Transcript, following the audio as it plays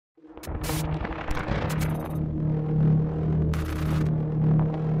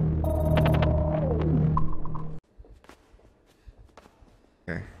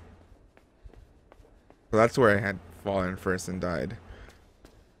So that's where I had fallen first and died.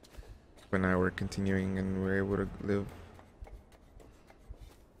 When I were continuing and we were able to live.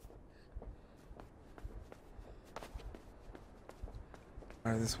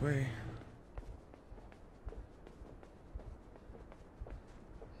 Out of this way.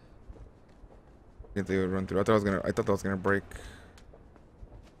 I think they would run through. I thought that was gonna break.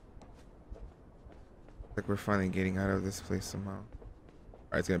 Like we're finally getting out of this place somehow.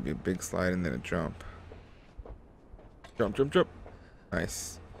 Alright, it's gonna be a big slide and then a jump. Jump, jump, jump.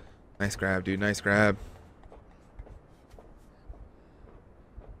 Nice. Nice grab, dude. Nice grab.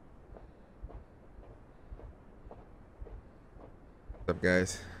 What's up,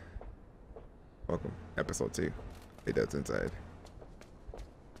 guys? Welcome. Episode 2. PlayDead's inside.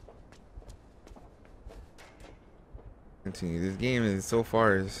 Continue. This game is so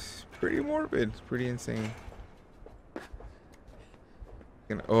far is pretty morbid. It's pretty insane.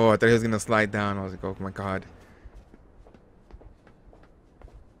 Oh, I thought he was gonna slide down. I was like, oh my god.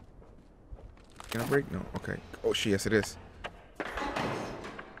 Can I break? No. Okay. Oh shit, yes it is.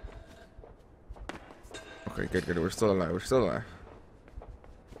 Okay, good, good. We're still alive. We're still alive.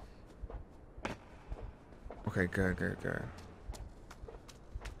 Okay, good, good, good.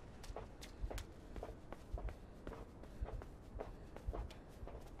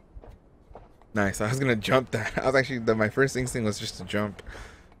 Nice. I was gonna jump that. I was actually my first instinct was just to jump.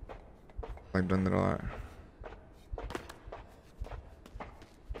 I've done that a lot.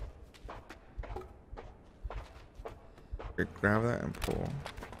 Okay, grab that and pull.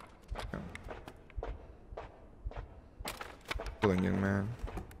 Yeah. Pulling in, man.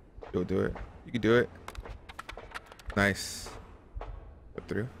 You'll do it. You can do it. Nice. Put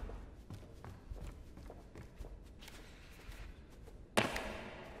through.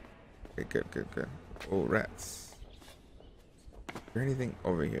 Okay, good, good, good. Oh, rats. Is there anything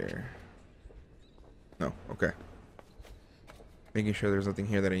over here? No, okay. Making sure there's nothing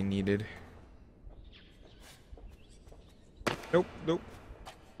here that I needed. Nope, nope.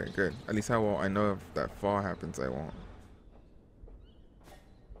 Okay, good. At least I won't. I know if that fall happens, I won't.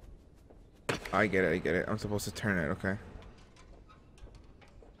 I get it, I get it. I'm supposed to turn it, okay.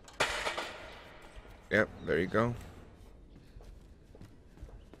 Yep, there you go.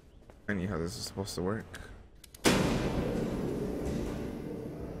 I knew how this is supposed to work.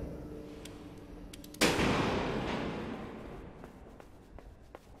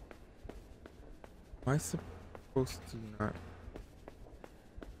 Am I supposed to not?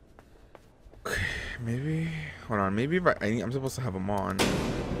 Okay, maybe. Hold on, maybe if I'm supposed to have them on.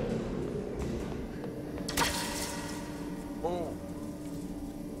 Oh.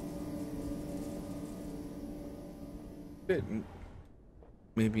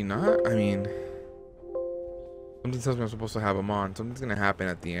 Maybe not. I mean, something tells me I'm supposed to have them on. Something's gonna happen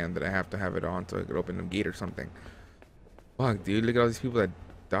at the end that I have to have it on so I could open the gate or something. Fuck, dude! Look at all these people that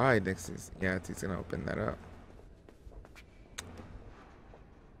died. Next is yeah, it's gonna open that up.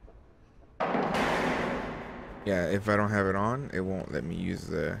 Yeah, if I don't have it on, it won't let me use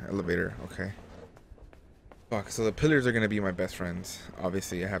the elevator. Okay. Fuck. So the pillars are gonna be my best friends.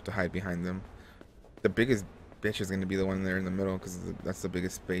 Obviously, I have to hide behind them. The biggest bitch is gonna be the one there in the middle because that's the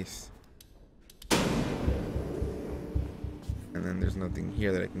biggest space. And then there's nothing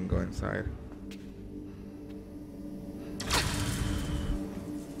here that I can go inside.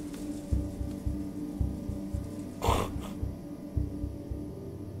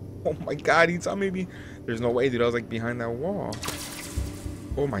 Oh my god, he saw me. There's no way, dude. I was like behind that wall.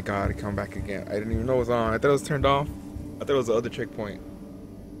 Oh my god, I come back again. I didn't even know it was on. I thought it was turned off. I thought it was the other checkpoint.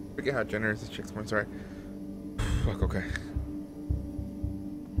 Forget how generous this checkpoint's are. Fuck, okay.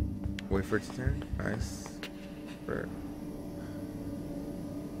 Wait for it to turn. Nice.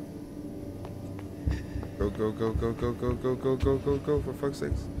 Go, go, go, go, go, go, go, go, go, go, go, for fuck's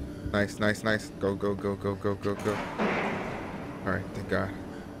sakes. Nice, nice, nice. Go, go, go, go, go, go, go. Alright, thank god.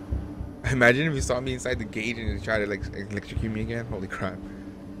 Imagine if you saw me inside the gate and you tried to like electrocute me again. Holy crap.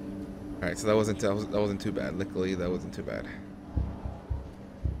 Alright, so that wasn't too bad. Luckily, that wasn't too bad.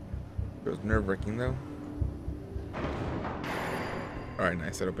 It was nerve-wracking though. Alright,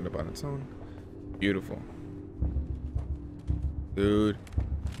 nice. It opened up on its own. Beautiful. Dude.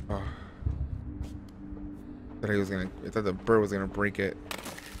 Oh. I thought the bird was gonna break it.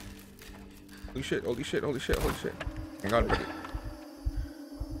 Holy shit, holy shit, holy shit, holy shit. Hang on, buddy.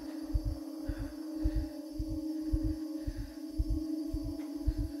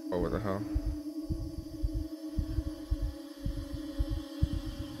 Oh, what the hell?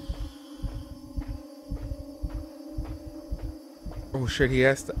 Oh shit, he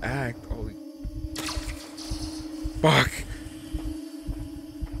has to act. Holy fuck.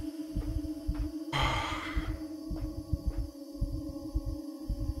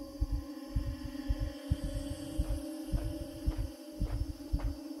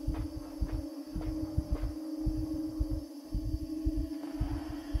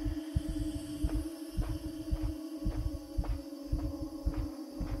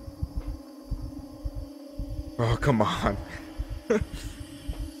 Oh, come on.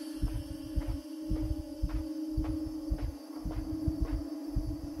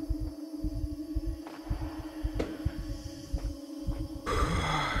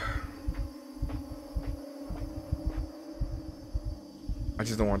 I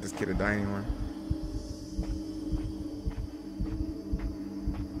just don't want this kid to die anymore.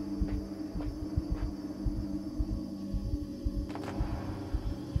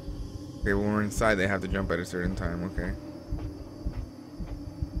 Okay, when we're inside, they have to jump at a certain time, okay.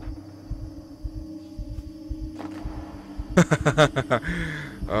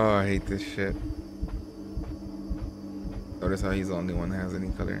 Oh, I hate this shit. Notice how he's the only one that has any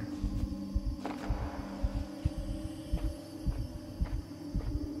color.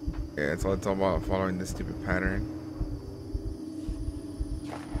 Yeah, it's all about following this stupid pattern.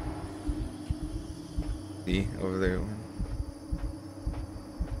 See, over there.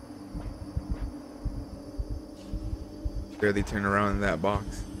 Barely turn around in that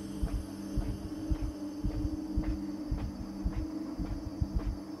box.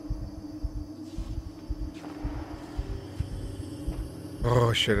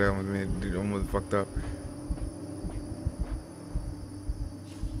 Oh shit, I almost fucked up.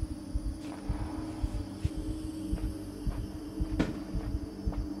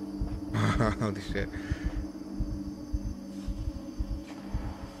 Holy shit.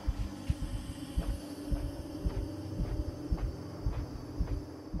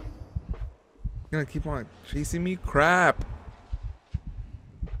 You're gonna keep on chasing me? Crap!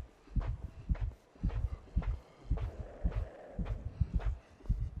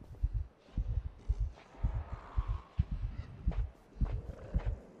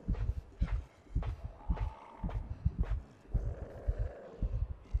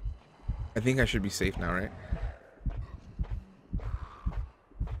 I think I should be safe now, right?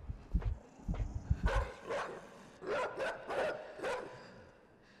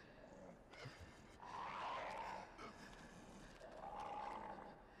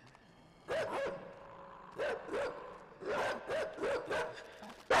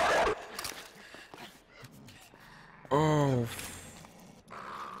 Oh,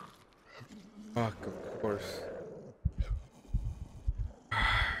 fuck, of course.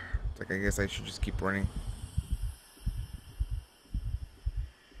 It's like, I guess I should just keep running.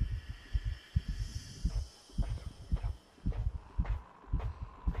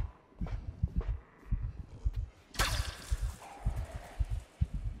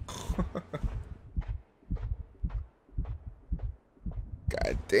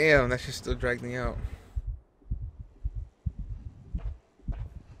 God damn, that shit still dragged me out.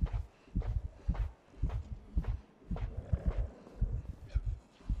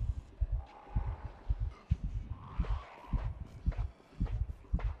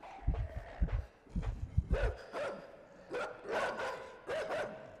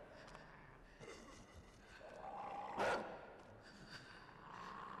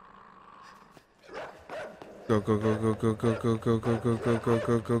 Go, go, go, go, go, go, go, go, go, go, go, go,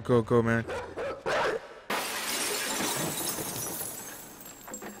 go, go, go, go, man.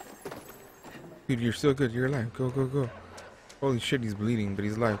 Dude, you're still good. You're alive. Go, go, go. Holy shit, he's bleeding, but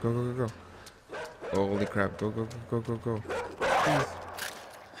he's alive. Go, go, go, go. Oh, holy crap. Go, go, go, go, go, go. Please.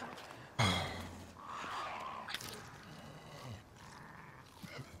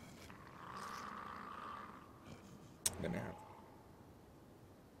 Gonna have.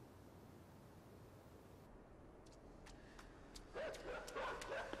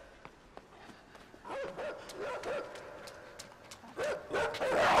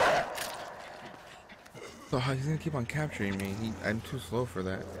 So how he's gonna keep on capturing me? I'm too slow for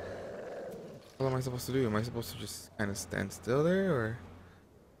that. What am I supposed to do? Am I supposed to just kind of stand still there, or?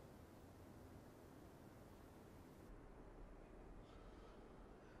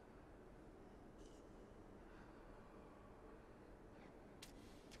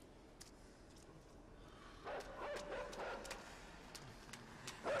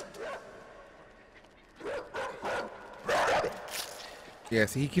 Yeah,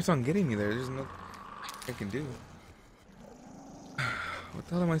 see, he keeps on getting me there. There's no I can do. What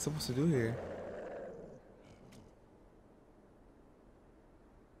the hell am I supposed to do here?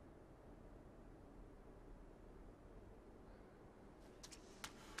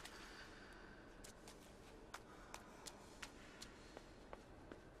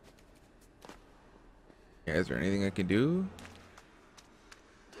 Yeah, is there anything I can do?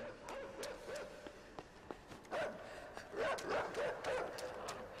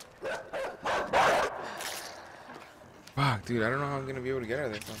 Fuck, dude, I don't know how I'm gonna be able to get out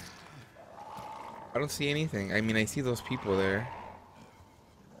of this one. I don't see anything. I mean, I see those people there.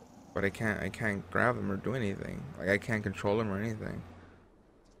 But I can't grab them or do anything. Like I can't control them or anything.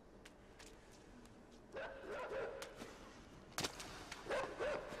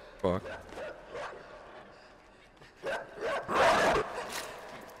 Fuck.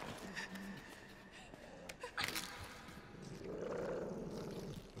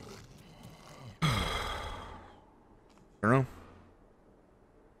 I don't know.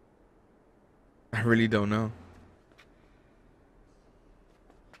 I really don't know.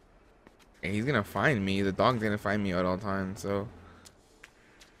 And he's gonna find me. The dog's gonna find me at all times, so.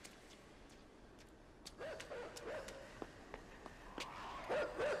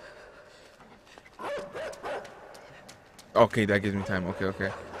 Okay, that gives me time. Okay,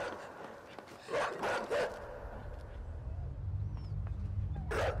 okay.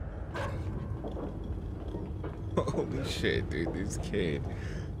 Holy shit, dude, this kid.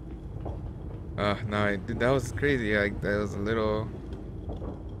 No, dude, that was crazy. Like, that was a little.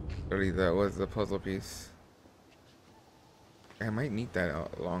 Really, that was the puzzle piece. I might need that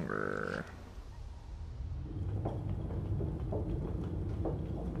out longer.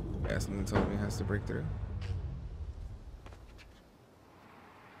 Yeah, something tells me it has to break through.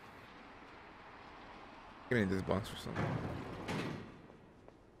 I need this box or something.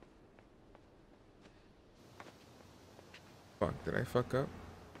 Fuck, did I fuck up?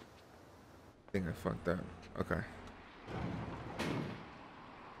 I think I fucked up. Okay.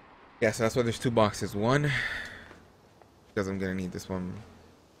 Yeah, so that's why there's two boxes. One, because I'm gonna need this one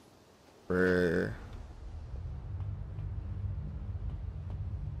for.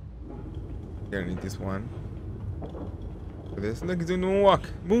 Gonna need this one for this. Look, he's doing the moonwalk.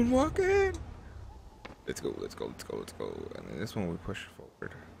 Moonwalking! Let's go, let's go, let's go, let's go. And then this one we push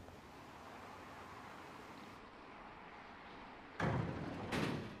forward.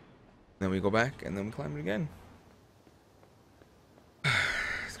 Then we go back and then we climb it again.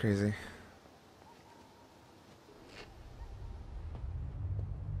 It's crazy.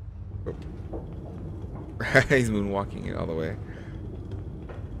 Oh. He's moonwalking it all the way.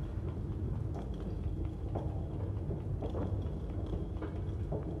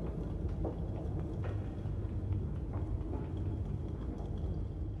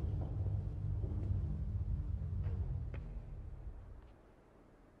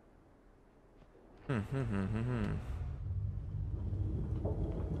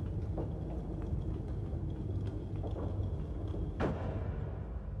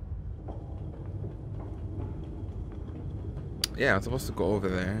 Yeah, I'm supposed to go over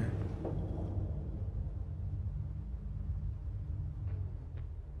there.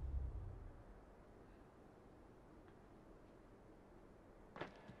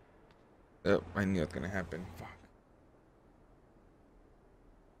 Yep, I knew it was gonna happen. Fuck.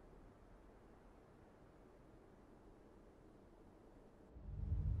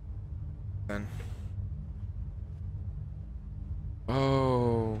 Then.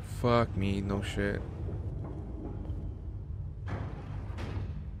 Oh, fuck me, no shit.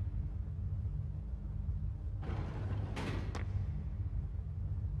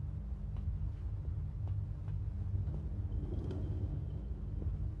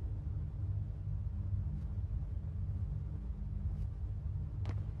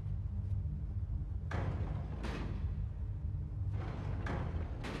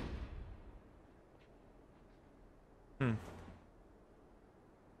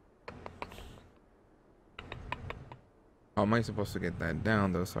 How am I supposed to get that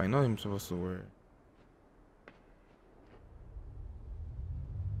down though? So I know I'm supposed to wear it.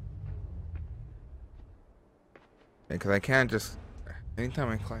 Because I can't just anytime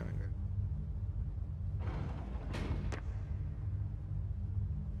I climb it.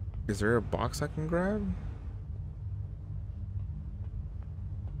 Is there a box I can grab?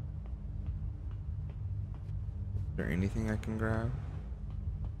 Is there anything I can grab?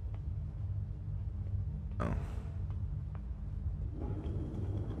 No.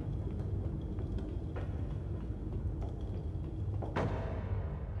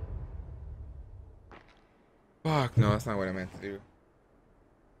 Fuck, no, that's not what I meant to do.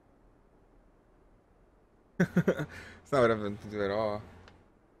 It's not what I meant to do at all.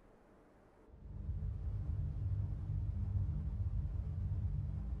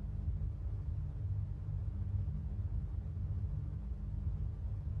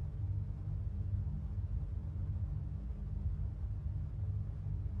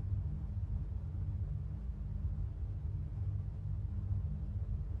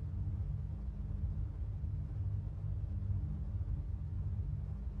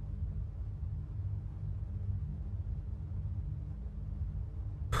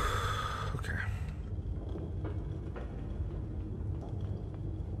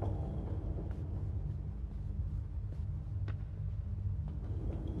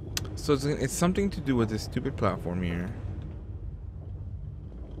 So it's something to do with this stupid platform here.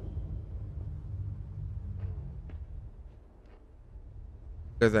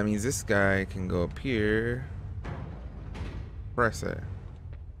 Because that means this guy can go up here. Press it.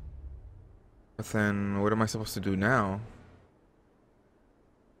 But then what am I supposed to do now?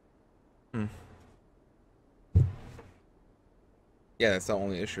 Yeah, that's the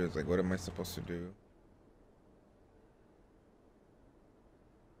only issue. Is like, what am I supposed to do?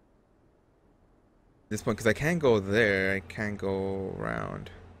 At this point, because I can't go there, I can't go around.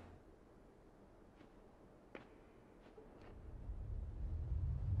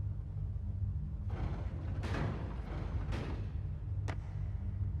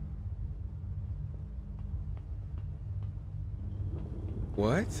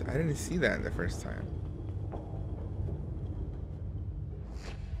 What? I didn't see that the first time.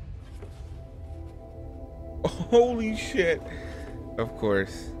 Holy shit. Of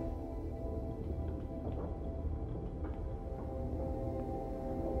course.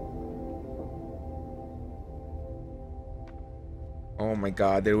 Oh my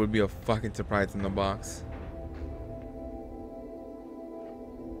god, there would be a fucking surprise in the box.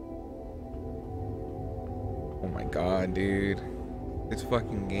 Oh my god, dude. This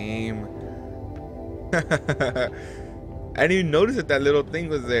fucking game. I didn't even notice that that little thing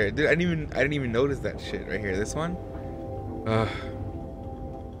was there. Dude, I didn't even notice that shit right here. This one? Ugh.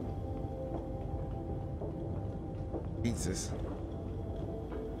 Jesus.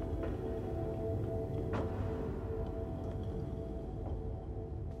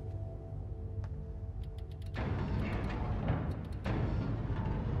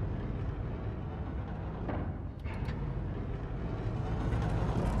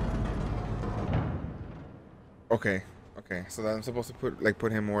 Okay. Okay. So I'm supposed to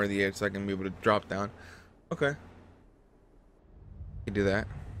put him more at the edge so I can be able to drop down. Okay. You do that.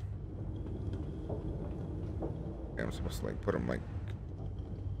 Okay, I'm supposed to put him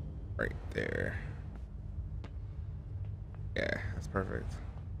right there. Yeah, that's perfect.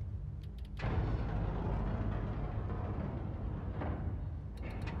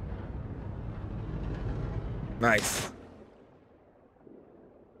 Nice. Is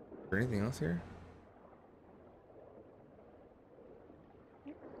there anything else here?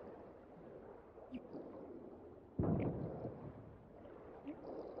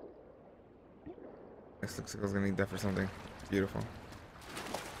 This looks like I was gonna need that for something. Beautiful.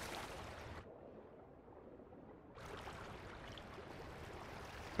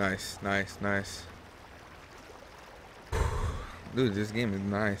 Nice, nice, nice. Dude, this game is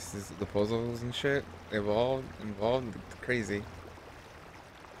nice. The puzzles and shit involved, crazy.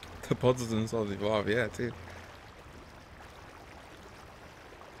 The puzzles themselves evolve, yeah, too.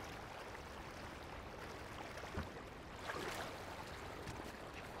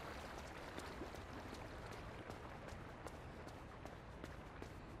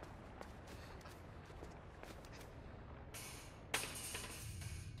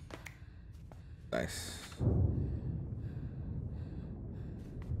 Nice.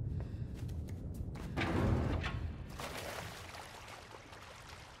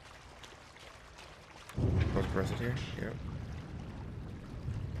 Let's press it here. Yep.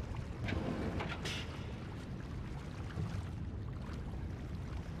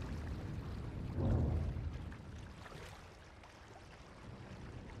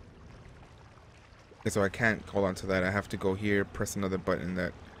 Okay, so I can't hold on to that. I have to go here, press another button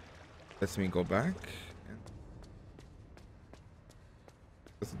that lets me go back.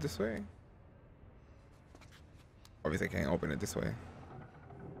 Is it this way? Obviously I can't open it this way.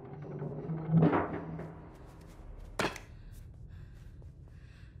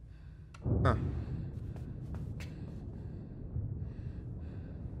 Huh.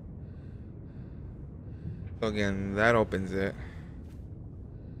 So again, that opens it.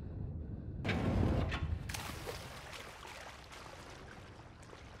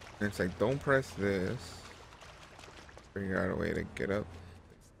 And it's like, don't press this. Figure out a way to get up.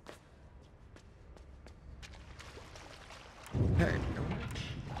 Hey.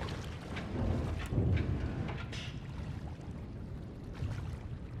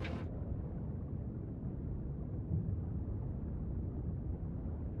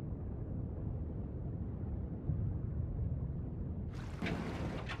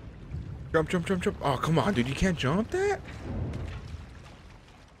 Jump, jump, jump, jump. Oh, come on, dude. You can't jump that?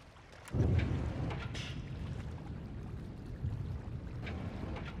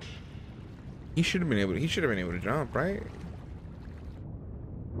 He should have been able to jump, right?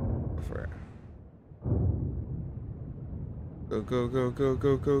 Go for it. Go, go, go, go,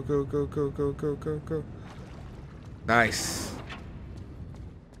 go, go, go, go, go, go, go, go, go. Nice.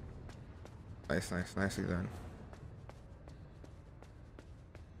 Nice, nice, nicely done.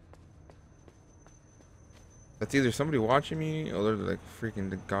 That's either somebody watching me or they're like freaking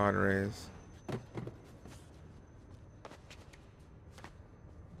the god rays.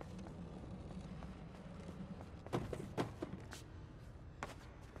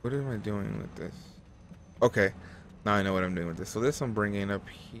 What am I doing with this? Okay, now I know what I'm doing with this. So this I'm bringing up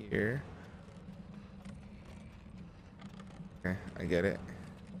here. Okay, I get it.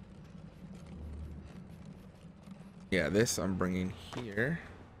 Yeah, this I'm bringing here.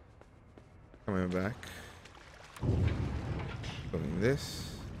 Coming back. Doing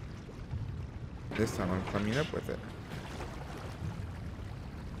this. This time I'm coming up with it.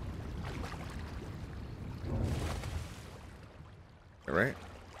 All right.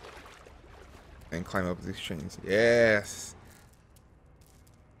 And climb up these chains. Yes.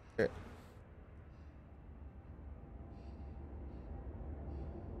 Okay.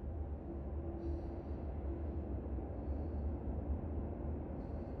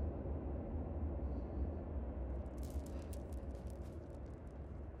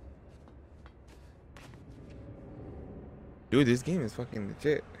 Dude, this game is fucking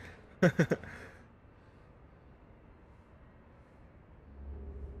legit.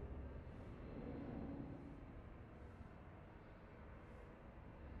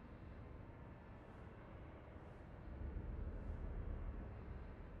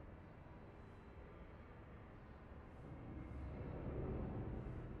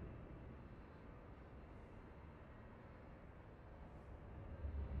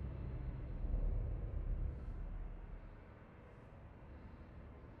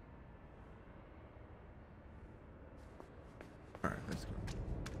 Alright, let's go.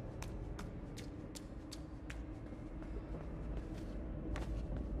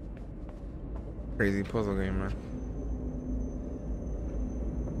 Crazy puzzle game, man.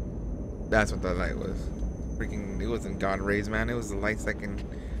 That's what that light was. Freaking, it wasn't God rays, man. It was the lights that can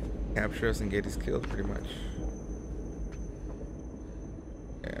capture us and get us killed, pretty much.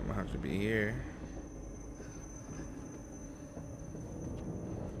 Yeah, I'm gonna have to be here.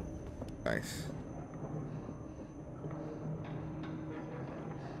 Nice.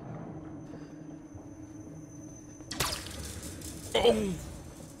 Oh,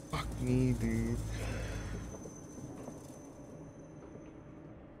 fuck me, dude.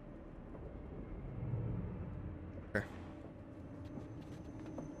 Okay.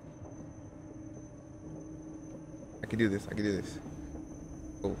 I can do this. I can do this.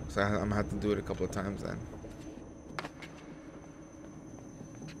 Oh, so I'm gonna have to do it a couple of times then.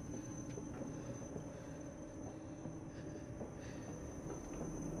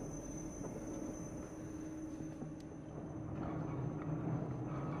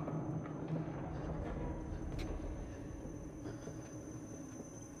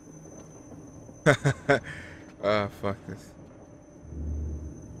 Ah, fuck this.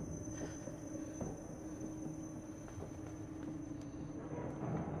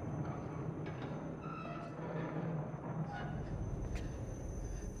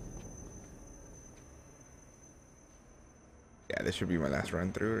 Yeah, this should be my last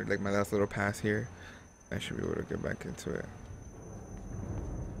run through, like my last little pass here. I should be able to get back into it.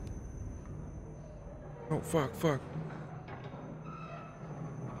 Oh, fuck, fuck.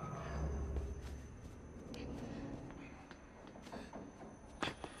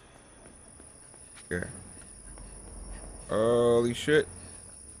 Yeah. Holy shit.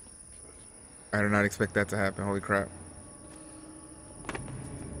 I did not expect that to happen. Holy crap.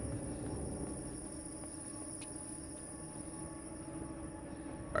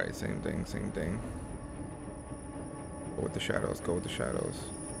 Alright, same thing, same thing. Go with the shadows, go with the shadows.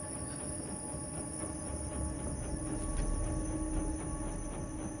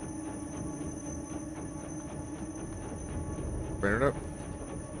 Burn it up.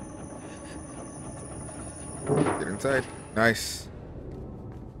 Get inside. Nice.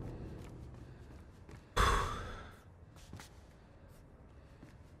 Alright,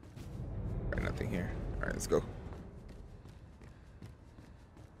 nothing here. Alright, let's go.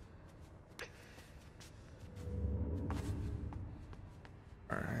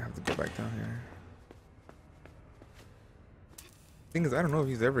 Alright, I have to go back down here. Thing is, I don't know if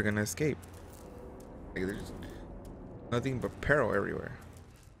he's ever gonna escape. Like, there's just nothing but peril everywhere.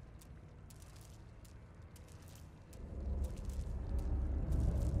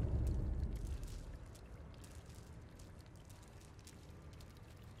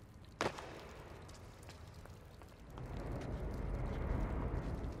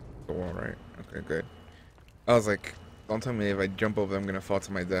 The wall, right? Okay, good. I was like, don't tell me if I jump over, I'm gonna fall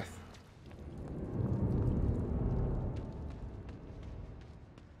to my death.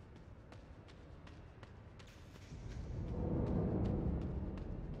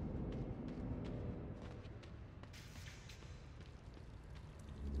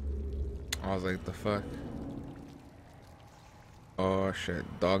 I was like, the fuck? Oh shit,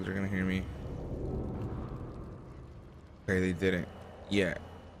 dogs are gonna hear me. Okay, they didn't yet,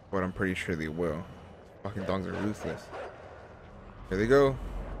 but I'm pretty sure they will. Fucking dogs are ruthless. Here they go.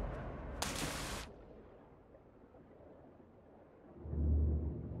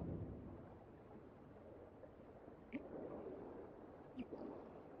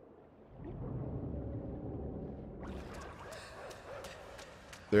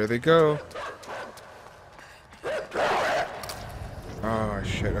 There they go. Oh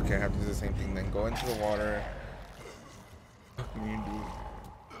shit, okay, I have to do the same thing then. Go into the water. Fucking you, dude.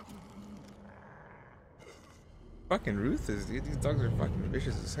 Fucking ruthless, dude. These dogs are fucking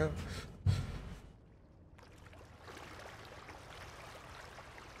vicious as hell.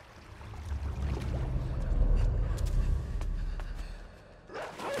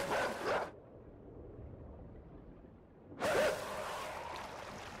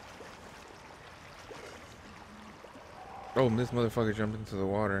 Oh, this motherfucker jumped into the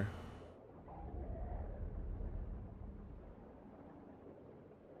water.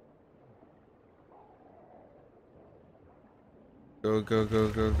 Go, go, go,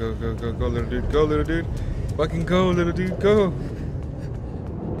 go, go, go, go, go, little dude. Go, little dude. Fucking go, little dude. Go.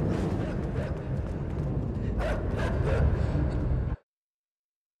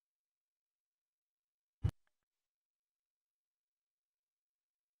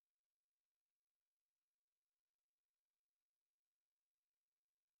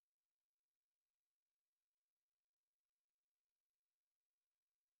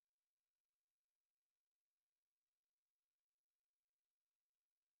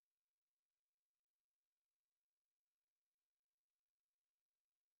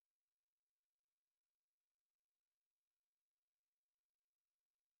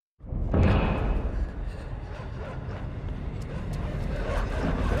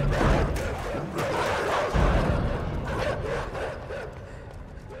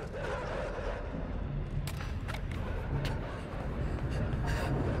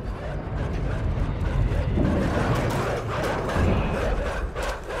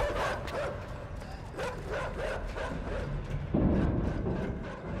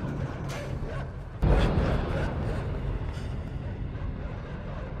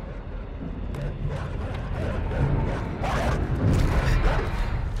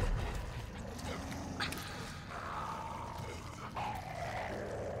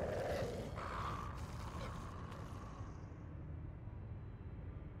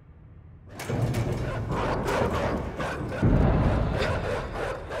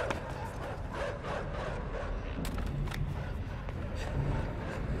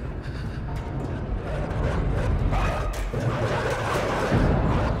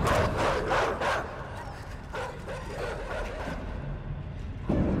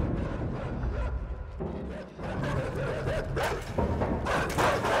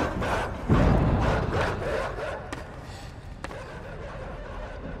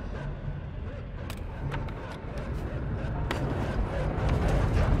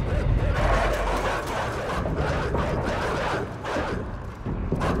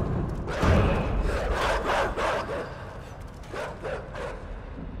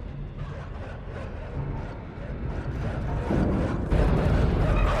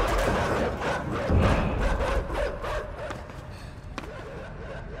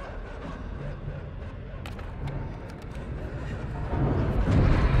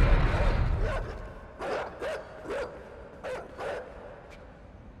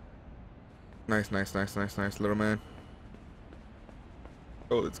 Nice, nice, nice, nice, nice, little man.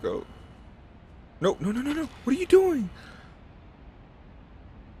 Oh, let's go. No, no, no, no, no. What are you doing?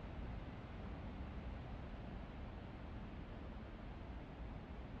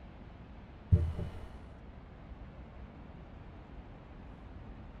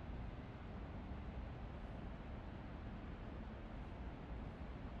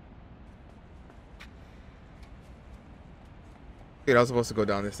 Dude, I was supposed to go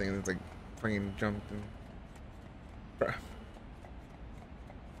down this thing and it's like fucking jumped and bruh.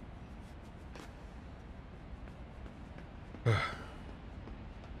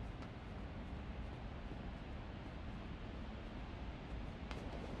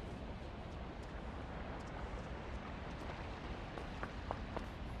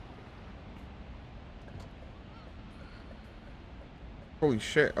 Holy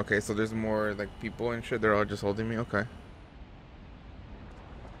shit. Okay, so there's more like people and shit. They're all just holding me. Okay.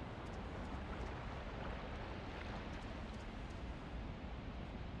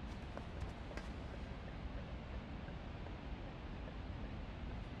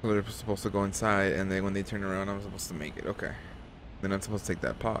 So they're supposed to go inside, and then when they turn around, I'm supposed to make it. Okay. Then I'm supposed to take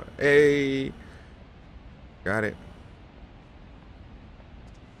that pot. Hey, got it.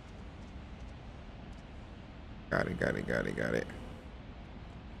 Got it, got it, got it, got it.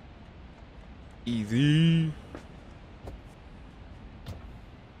 Easy.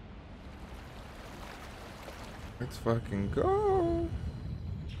 Let's fucking go.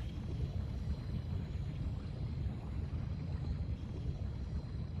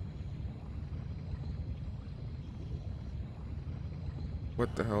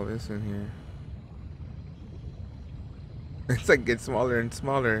 What the hell is in here? It's like getting smaller and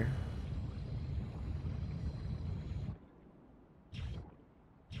smaller.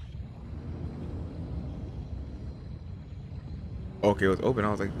 Okay, it was open.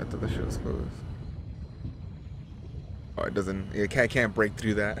 I was like, I thought the shit was closed. Oh, it doesn't. Yeah, can't break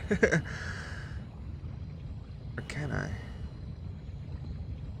through that. Or can I?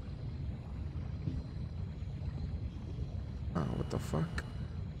 Oh, what the fuck?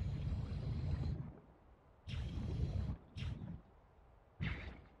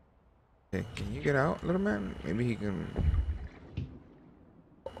 Hey, can you get out, little man? Maybe he can.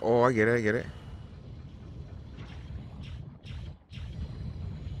 Oh, I get it. I get it.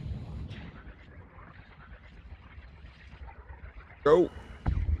 Go.